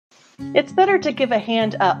It's better to give a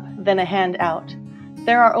hand up than a hand out.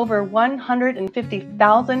 There are over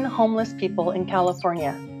 150,000 homeless people in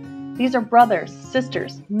California. These are brothers,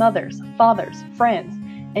 sisters, mothers, fathers, friends,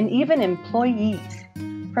 and even employees.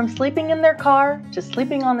 From sleeping in their car to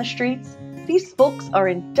sleeping on the streets, these folks are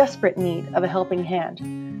in desperate need of a helping hand.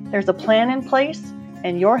 There's a plan in place,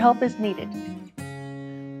 and your help is needed.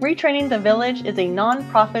 Retraining the Village is a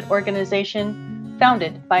non-profit organization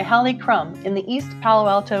founded by Halley Crumb in the East Palo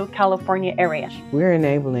Alto, California area. We're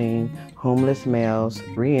enabling homeless males,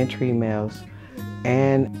 reentry males,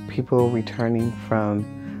 and people returning from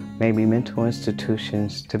maybe mental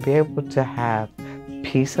institutions to be able to have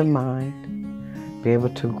peace of mind, be able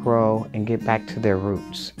to grow and get back to their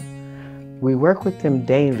roots. We work with them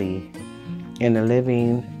daily in a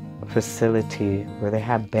living facility where they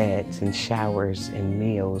have beds and showers and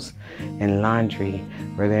meals and laundry,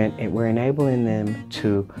 where we're enabling them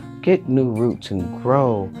to get new roots and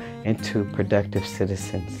grow into productive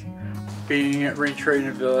citizens. Being at Retraining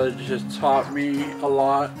The Village has taught me a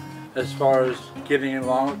lot as far as getting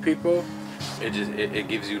along with people. It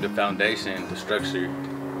gives you the foundation, the structure,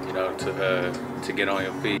 you know, to get on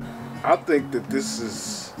your feet. I think that this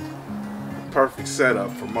is a perfect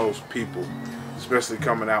setup for most people, especially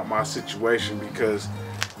coming out my situation, because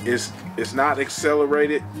it's not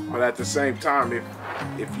accelerated, but at the same time,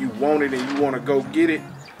 if you want it and you want to go get it,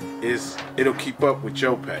 it'll keep up with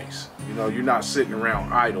your pace. You know, you're not sitting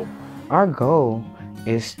around idle. Our goal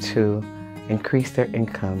is to increase their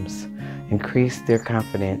incomes, increase their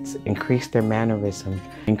confidence, increase their mannerism,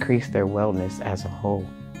 increase their wellness as a whole.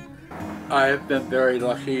 I have been very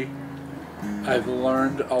lucky. I've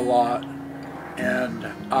learned a lot, and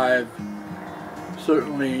I've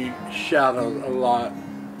certainly shadowed a lot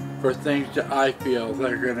for things that I feel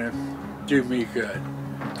that are going to do me good.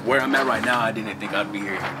 Where I'm at right now, I didn't think I'd be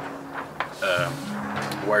here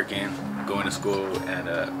working, going to school, and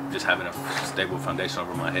just having a stable foundation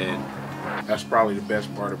over my head. That's probably the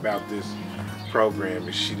best part about this program,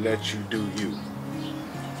 is she lets you do you,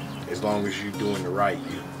 as long as you're doing the right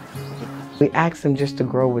you. We ask them just to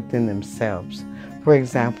grow within themselves. For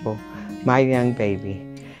example, my young baby,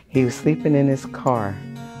 he was sleeping in his car.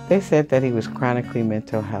 They said that he was chronically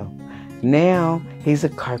mental health. Now he's a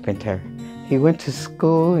carpenter. He went to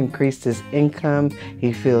school, increased his income.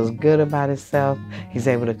 He feels good about himself. He's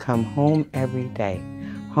able to come home every day.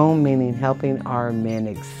 Home meaning helping our men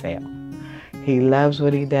excel. He loves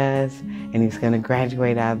what he does, and he's going to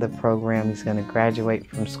graduate out of the program. He's going to graduate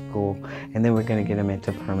from school, and then we're going to get him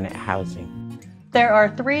into permanent housing. There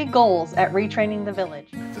are 3 goals at Retraining the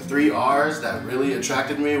Village. The 3 R's that really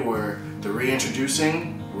attracted me were the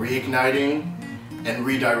reintroducing, reigniting, and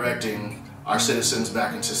redirecting our citizens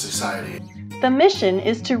back into society. The mission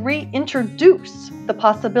is to reintroduce the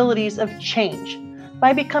possibilities of change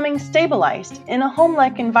by becoming stabilized in a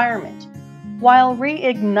home-like environment, while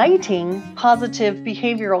reigniting positive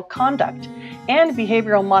behavioral conduct and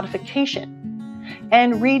behavioral modification,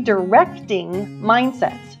 and redirecting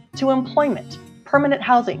mindsets to employment, permanent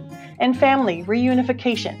housing, and family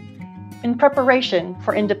reunification in preparation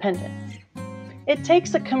for independence. It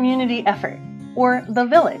takes a community effort, or the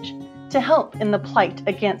village, to help in the plight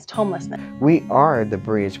against homelessness. We are the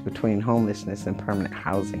bridge between homelessness and permanent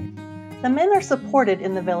housing. The men are supported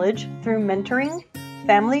in the village through mentoring,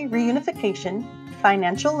 family reunification,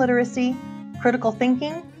 financial literacy, critical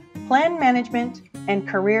thinking, plan management, and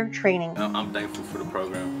career training. I'm thankful for the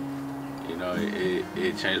program. You know,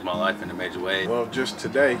 it changed my life in a major way. Well, just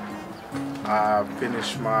today, I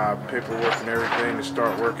finished my paperwork and everything to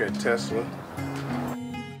start work at Tesla.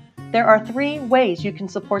 There are 3 ways you can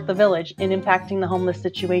support the village in impacting the homeless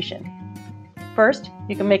situation. First,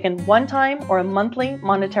 you can make a one-time or a monthly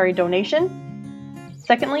monetary donation.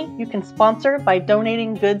 Secondly, you can sponsor by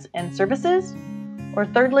donating goods and services. Or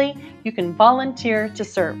thirdly, you can volunteer to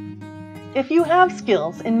serve. If you have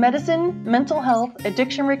skills in medicine, mental health,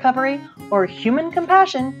 addiction recovery, or human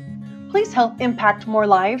compassion, please help impact more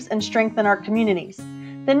lives and strengthen our communities.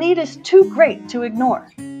 The need is too great to ignore.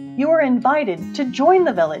 You are invited to join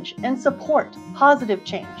the village and support positive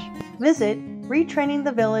change. Visit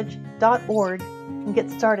retrainingthevillage.org and get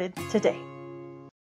started today.